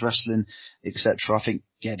females wrestling, etc., I think,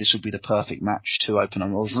 this would be the perfect match to open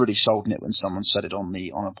on. I was really sold on it when someone said it on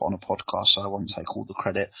a podcast, so I won't take all the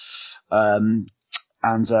credit. I'm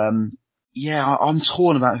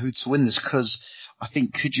torn about who to win this, because I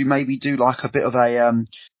think, could you maybe do like a bit of a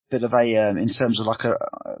in terms of like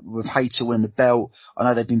with Hayter winning the belt? I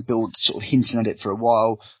know they've been sort of hinting at it for a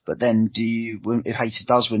while, but then if Hayter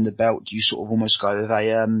does win the belt, do you sort of almost go with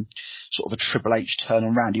a sort of a Triple H turn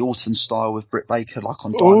on Randy Orton style with Britt Baker, like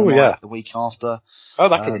on Dynamite the week after? Oh,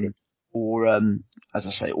 that could be good. Or as I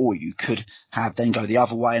say, or you could then go the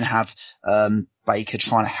other way and have Baker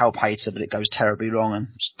trying to help Hayter, but it goes terribly wrong, and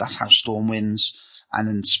that's how Storm wins, and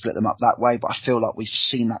then split them up that way. But I feel like we've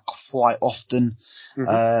seen that quite often.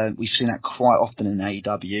 We've seen that quite often in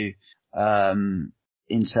AEW.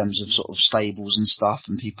 in terms of sort of stables and stuff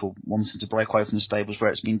and people wanting to break away from the stables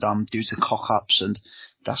where it's been done due to cock-ups, and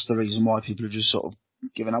that's the reason why people have just sort of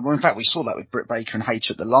given up. Well, in fact, we saw that with Britt Baker and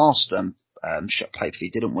Hayter at the last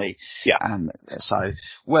pay-per-view, didn't we? Yeah. And so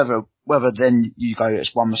whether then you go,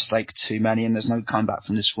 it's one mistake too many and there's no comeback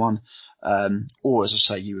from this one, or as I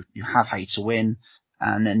say, you have Hayter win,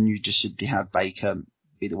 and then you just simply have Baker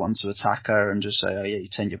be the one to attack her and just say, oh yeah, you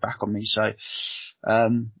turned your back on me. So,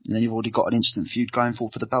 and then you've already got an instant feud going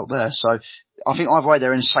for the belt there. So I think either way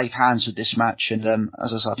they're in safe hands with this match. And,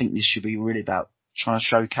 as I said, I think this should be really about trying to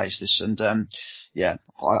showcase this. And, yeah,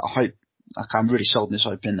 I hope, I'm really sold on this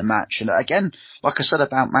opening the match. And again, like I said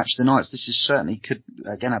about Match of the Nights, this is certainly could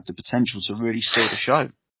again have the potential to really steal the show.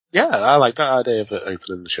 Yeah, I like that idea of it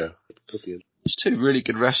opening the show. It's two really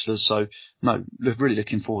good wrestlers, so no, really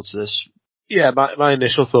looking forward to this. Yeah, my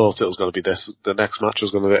initial thought it was going to be this. The next match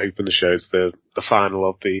was going to open the show. It's the final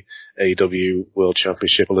of the AEW World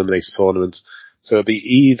Championship Eliminator Tournament. So it'd be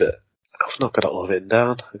either, I've not got it all written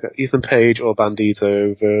down. I've got Ethan Page or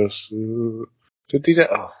Bandito versus,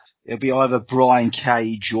 It'll be either Brian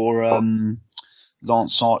Cage or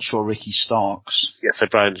Lance Archer or Ricky Starks. Yeah, so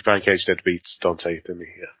Brian Cage did beat Dante, didn't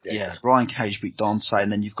he? Yeah, Brian Cage beat Dante,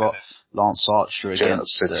 and then you've got Lance Archer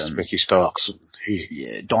against Ricky Starks.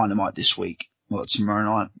 Dynamite this week. Well, tomorrow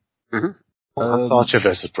night. Mm-hmm. Lance Archer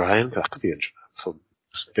versus Brian. That could be interesting. Some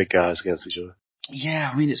big guys against each other.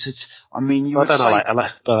 Yeah, I mean,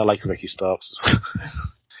 I like Ricky Starks.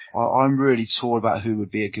 I'm really torn about who would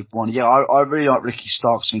be a good one. Yeah, I really like Ricky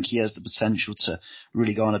Starks. I think he has the potential to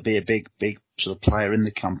really go on and be a big sort of player in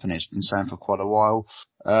the company. It's been saying for quite a while.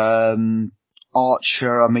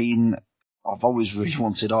 Archer, I mean, I've always really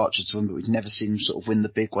wanted Archer to win, but we've never seen him sort of win the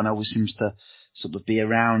big one. Always seems to sort of be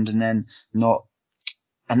around and then not.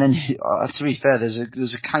 And then, to be fair, there's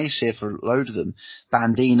a case here for a load of them.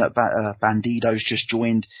 Bandito's just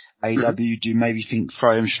joined AW. Do you maybe think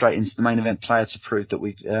throw him straight into the main event player to prove that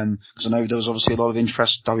we've, because I know there was obviously a lot of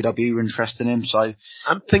interest, WWE were interested in him, so.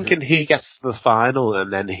 I'm thinking he gets to the final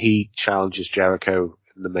and then he challenges Jericho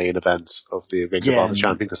in the main event of the Ring of Honor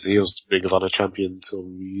champion, because he was Ring of Honor champion until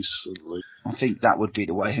recently. I think that would be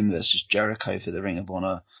the way, him versus Jericho for the Ring of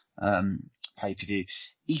Honor, pay-per-view.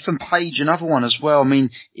 Ethan Page, another one as well. I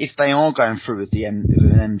mean, if they are going through with an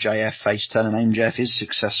MJF face turn and MJF is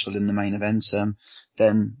successful in the main event,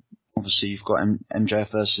 then obviously you've got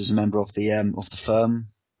MJF versus a member of the firm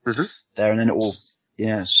there, and then it all,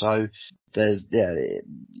 so there's,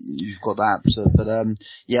 you've got that. So, but,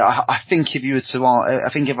 I think if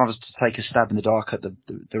I was to take a stab in the dark at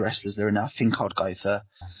the wrestlers there, and I think I'd go for,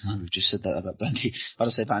 we've just said that about Bandy, but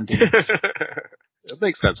I say Bandy. It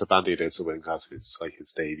makes sense for Bandito to win because it's like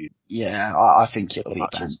his debut. Yeah, I think it'll be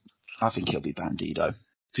Bandito.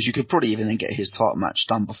 Because you could probably even then get his title match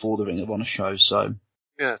done before the Ring of Honor show, so.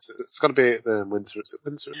 Yeah, it's got to be the winter. Is it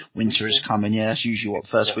winter? Winter is coming, yeah. It's usually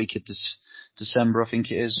first week of December, I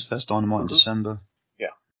think it is. First Dynamite in December.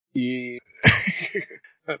 Yeah.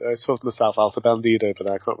 I was talking myself out of Bandito, but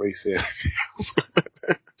I can't really see it.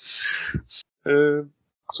 So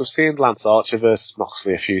we've seen Lance Archer versus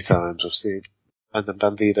Moxley a few times. We've seen, and then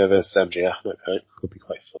Bandito versus MJF. Could be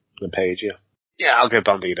quite fun. And Page, yeah, I'll go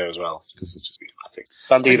Bandito as well because it's just, I think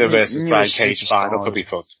Bandito versus Brian Cage final could be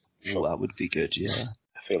fun. Well, that would be good, yeah.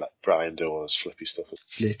 I feel like Brian doing all his flippy stuff.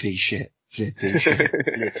 Flippy shit.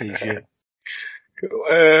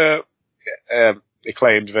 Cool.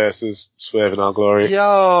 Acclaimed versus Swerve and Our Glory.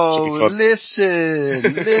 Yo, listen.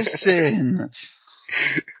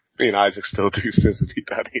 Ian Isaac still does beat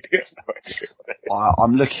that idiot. No idea.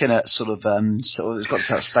 I'm looking at sort of it's got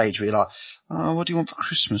to that stage where you're like, oh, what do you want for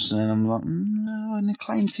Christmas? And then I'm like, no, an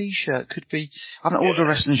Acclaimed t-shirt could be. I haven't ordered a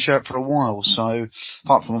wrestling shirt for a while, so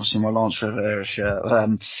apart from obviously my Lance Rivera shirt,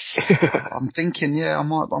 I'm thinking, I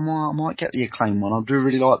might get the Acclaimed one. I do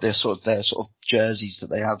really like their sort of jerseys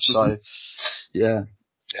that they have. So, yeah.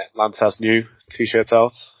 Lance has new t-shirts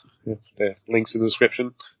out. Yeah, the links in the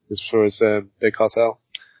description. As for his Big Cartel.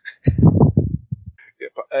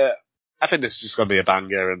 But I think this is just going to be a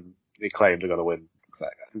banger, and the Acclaimed are going to win.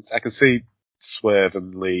 I can see Swerve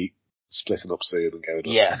and Lee splitting up soon and going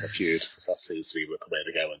on a feud, because that seems to be the way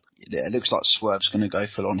they're going. Yeah, it looks like Swerve's going to go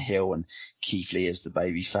full on heel, and Keith Lee is the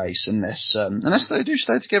baby face, unless they do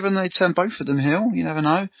stay together and they turn both of them heel. You never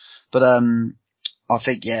know. But I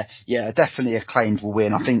think definitely Acclaimed will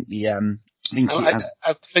win. I think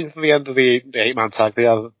I think at the end of the 8-man tag they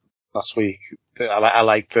had last week, I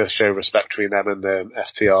like the show respect between them and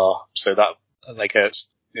FTR. So that, I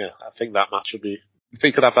think that match would be. If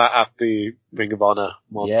they could have that at the Ring of Honor,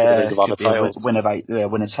 the Ring of Honor titles.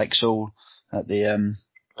 Winner takes all at the.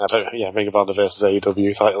 Ring of Honor versus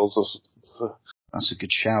AEW titles. that's a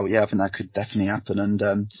good shout. Yeah, I think that could definitely happen. And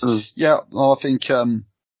yeah, well, I think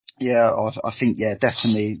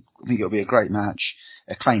definitely. I think it'll be a great match,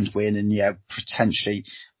 acclaimed win, and yeah, potentially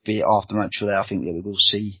be it after the match there. I think that we will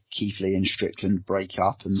see Keith Lee and Strickland break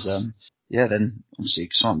up, and then obviously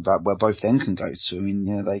excitement about where both them can go to. I mean,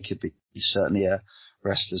 yeah, they could be certainly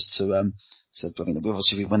wrestlers to. So I think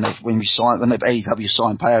obviously when AEW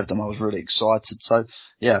signed pair of them, I was really excited. So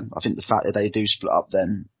yeah, I think the fact that they do split up,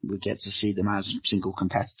 then we get to see them as single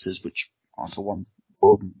competitors, which I for one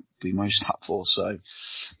will be most up for. So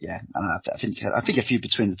yeah, and I think a feud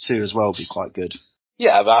between the two as well would be quite good.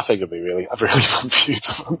 Yeah, but I think it'd be a really fun feud.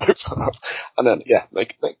 And then yeah, they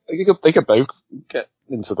could both get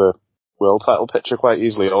into the world title picture quite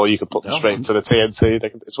easily, or you could put them straight into the TNT.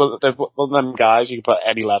 It's one of them guys you can put at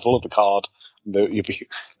any level of the card.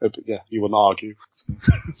 You wouldn't argue.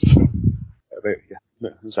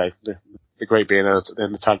 The great being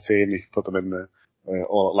in the tag team, you can put them in the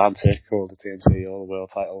All Atlantic or the TNT or the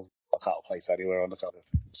world title. I can't place anywhere on the card.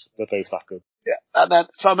 They're both that good. Yeah, and then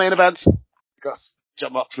for our main event, got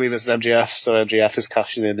Jon Moxley versus MJF. So MJF is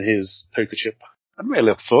cashing in his poker chip. I'm really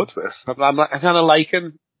looking forward to this. I'm kind of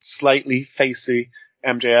liking slightly facey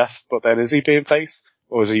MJF, but then is he being face?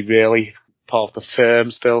 Or is he really part of the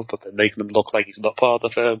firm still, but they're making him look like he's not part of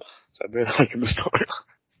the firm? So I'm really liking the story.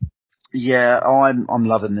 Yeah, I'm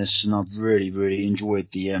loving this, and I've really, really enjoyed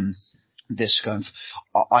the this going.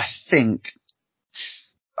 I think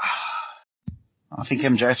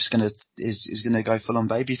MJF is gonna go full on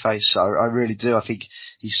babyface. So I really do. I think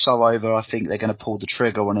he's so over. I think they're gonna pull the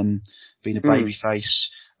trigger on him being a babyface.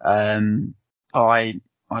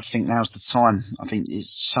 I think now's the time. I think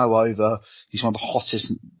it's so over. He's one of the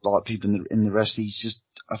hottest people in the rest.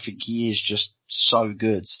 I think he is just so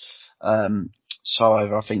good. So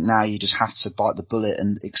over. I think now you just have to bite the bullet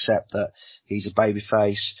and accept that he's a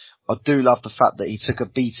babyface. I do love the fact that he took a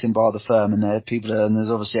beating by the firm, and there's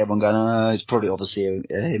obviously everyone going, it's probably obviously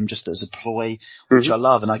him just as a ploy, which I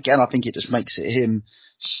love. And again, I think it just makes it him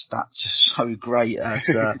that's so great at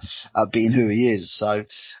being who he is. So,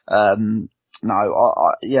 I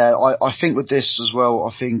think with this as well,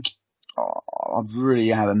 I think I really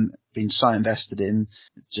haven't been so invested in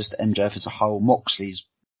just MJF as a whole. Moxley's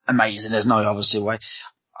amazing. There's no obviously way.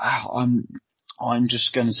 I'm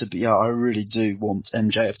just going to be, I really do want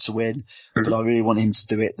MJF to win, but I really want him to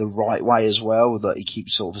do it the right way as well, that he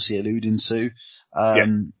keeps obviously alluding to.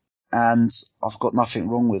 And I've got nothing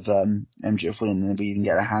wrong with MJF winning, and we even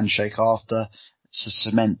get a handshake after to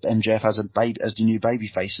cement MJF as the new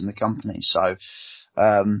babyface in the company. So,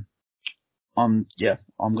 I'm going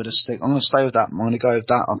to stay with that. I'm going to go with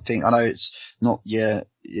that. I know it's not your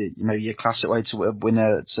classic way to win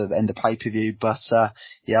to end a pay-per-view, but, I'm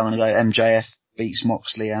going to go MJF beats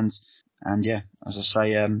Moxley and as I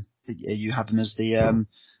say, you have him as the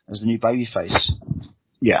new babyface.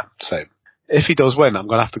 Yeah, same. If he does win, I'm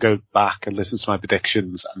going to have to go back and listen to my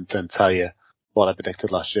predictions and then tell you what I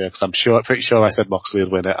predicted last year, because I'm pretty sure I said Moxley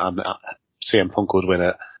would win it and CM Punk would win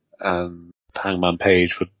it and Hangman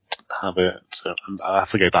Page would have it. So I'll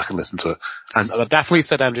have to go back and listen to it. And I definitely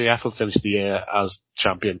said MJF would finish the year as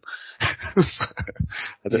champion.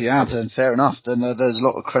 Yeah, then fair enough. Then there's a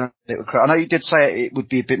lot of credit. I know you did say it would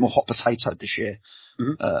be a bit more hot potato this year.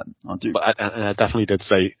 Mm-hmm. I do. But I definitely did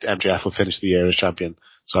say MJF would finish the year as champion.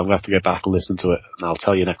 So I'm going to have to go back and listen to it, and I'll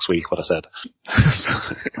tell you next week what I said.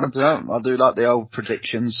 I do like the old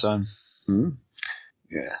predictions, so.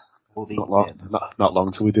 Yeah. Not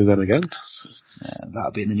long till we do them again. Yeah,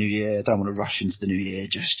 that'll be in the new year. I don't want to rush into the new year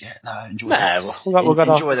just yet. No, enjoy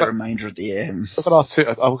the remainder of the year. We've got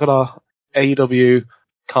our AEW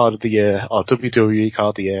card of the year, our WWE card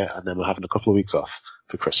of the year, and then we're having a couple of weeks off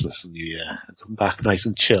for Christmas and New Year. And come back nice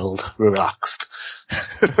and chilled, relaxed.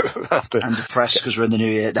 And depressed because we're in the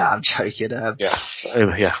new year. Nah, I'm joking. Yeah.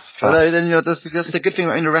 But then, that's the good thing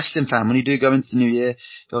about being a wrestling fan. When you do go into the new year,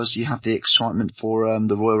 obviously you have the excitement for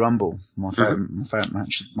the Royal Rumble, my favourite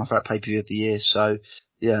match, my favourite pay-per-view of the year. So,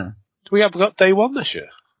 yeah. Do we have got day one this year?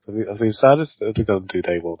 Have they decided they're going to do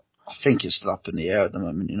day one? I think it's still up in the air at the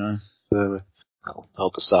moment, you know. I'll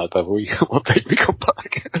decide by what date we come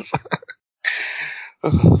back.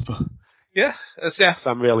 So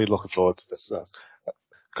I'm really looking forward to this.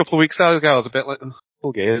 A couple of weeks ago, I was a bit like,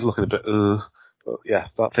 full gears, looking a bit, but yeah,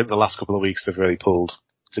 I think the last couple of weeks they've really pulled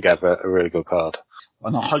together a really good card.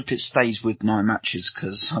 And I hope it stays with 9 matches,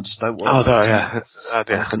 because I just don't want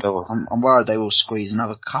I'm worried they will squeeze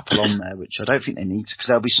another couple on there, which I don't think they need to, because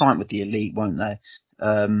they'll be signed with the Elite, won't they?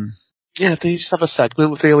 Yeah, they just have a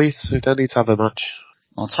segment with the Elite, so they don't need to have a match.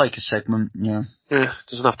 I'll take a segment, yeah. Yeah, it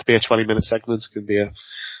doesn't have to be a 20-minute segment, it can be a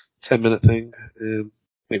 10-minute thing.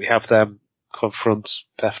 Maybe have them confront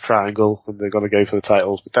Death Triangle and they're going to go for the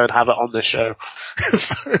titles. We don't have it on this show.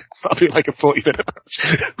 So that'll be like a 40-minute match.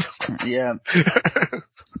 Yeah.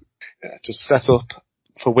 Yeah, just set up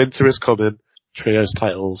for Winter is Coming, trios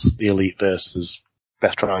titles, the Elite versus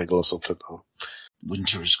Death Triangle or something.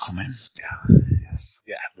 Winter is coming. Yeah, yes.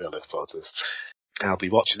 Yeah, really look forward to this. I'll be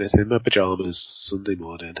watching it in my pajamas Sunday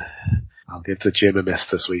morning. I'll give the gym a miss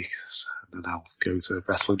this week, and then I'll go to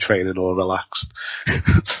wrestling training all relaxed.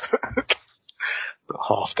 Not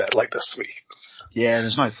half dead like this week. Yeah,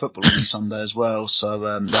 there's no football on Sunday as well, so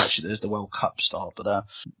actually there's the World Cup start, but I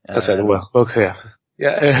said, well, yeah.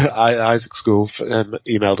 Yeah, Isaac School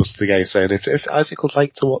emailed us today saying if Isaac would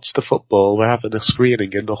like to watch the football, we're having a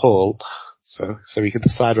screening in the hall, so we can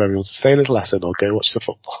decide whether he wants to stay in his lesson or go watch the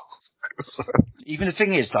football. Even the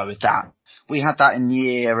thing is, though, with that, we had that in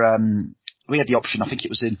year, we had the option, I think it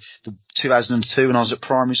was in the 2002 when I was at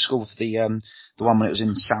primary school, for the one when it was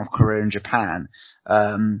in South Korea and Japan.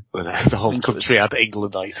 The whole country had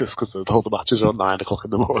Englanditis because all the matches are at 9 o'clock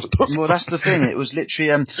in the morning. Well, that's the thing. It was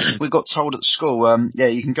literally, we got told at school, yeah,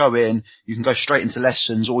 you can go in, you can go straight into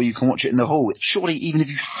lessons, or you can watch it in the hall. Surely, even if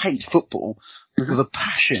you hate football with a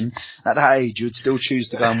passion at that age, you would still choose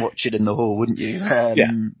to go and watch it in the hall, wouldn't you? Yeah.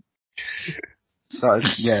 So,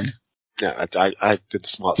 yeah. Yeah, I did the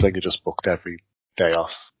smart thing and just booked every day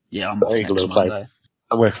off. Yeah, I'm off next Monday.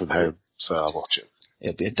 I work from home, so I'll watch it.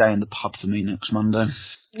 It'll be a day in the pub for me next Monday.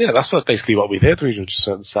 Yeah, that's basically what we did. We just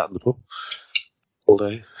sat in the pub all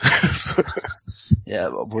day. Yeah,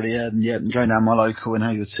 well, buddy, going down my local in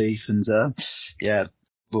Hayward Heath, and yeah,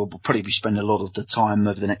 we'll probably be spending a lot of the time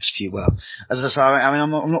over the next few. Well, as I say, I mean, I'm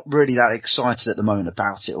not really that excited at the moment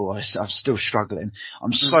about it all. I'm still struggling.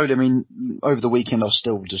 I'm slowly. I mean, over the weekend, I was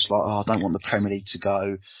still just like, I don't want the Premier League to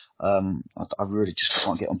go. I really just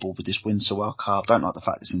can't get on board with this Winter World Cup. Don't like the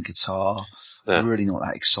fact it's in Qatar. Yeah. I'm really not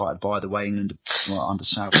that excited by the way England are under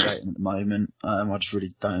Southgate at the moment. I just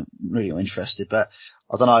really not interested. But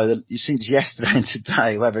I don't know. It seems yesterday and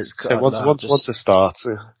today, whether it's once it starts.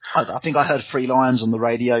 I think I heard Three Lions on the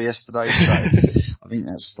radio yesterday, so I think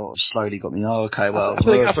that's sort of slowly got me. Oh, okay, well, have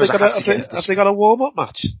they got a warm-up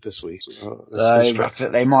match this week?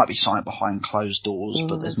 They might be signed behind closed doors,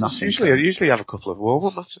 but there's nothing. Usually have a couple of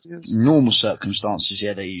warm-up matches. Normal circumstances,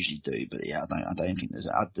 yeah, they usually do, but yeah, I don't think there's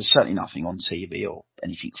certainly nothing on TV or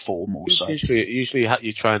anything formal. So usually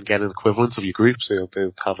you try and get an equivalent of your group, so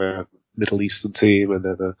they'll have a Middle Eastern team, and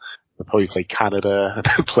then they'll probably play Canada, and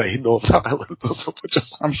then play Northern Ireland or something.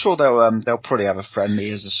 I'm sure they'll probably have a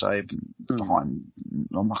friendly, as I say, behind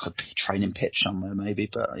on like a training pitch somewhere, maybe.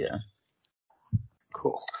 But yeah,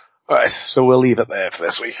 cool. Alright, so we'll leave it there for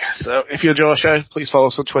this week. So if you enjoy our show, please follow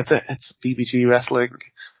us on Twitter. It's BBG Wrestling.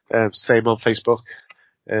 Same on Facebook.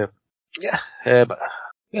 Check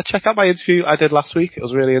out my interview I did last week. It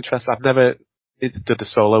was really interesting. I've never did a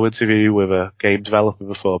solo interview with a game developer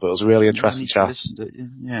before, but it was a really interesting chat. Listen to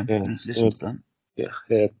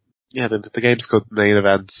that. Yeah, the game's called Main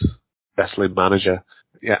Event Wrestling Manager.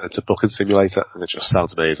 Yeah, it's a booking simulator, and it just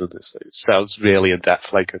sounds amazing. It sounds really in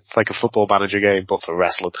depth, it's like a football manager game, but for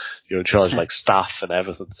wrestling. You're in charge of like staff and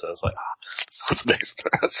everything, so it's like, sounds amazing.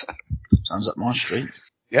 Sounds up my street.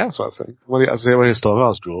 Yeah, that's what I was saying. When he was talking, I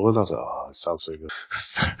was drawing, I was like, it sounds so good.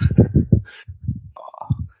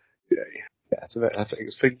 I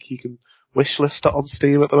think you can wishlist it on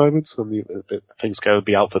Steam at the moment. Things going to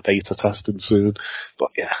be out for beta testing soon.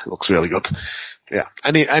 But yeah, it looks really good. Yeah.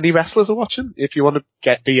 Any wrestlers are watching? If you want to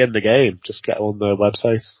be in the game, just get on their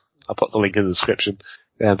website. I'll put the link in the description.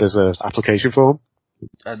 Yeah, there's an application form.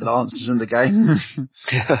 And Lance is in the game.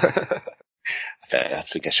 I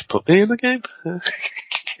think I should put me in the game.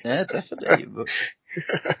 Yeah, definitely.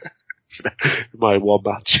 My one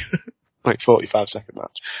match. Like 45-second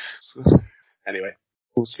match. So, anyway,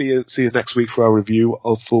 we'll see you next week for our review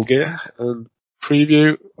of Full Gear and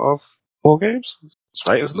preview of 4 games. That's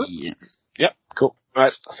right, isn't it? Yeah. Yep, cool.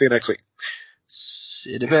 Alright, I'll see you next week.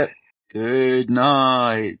 See you in a bit. Good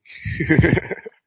night.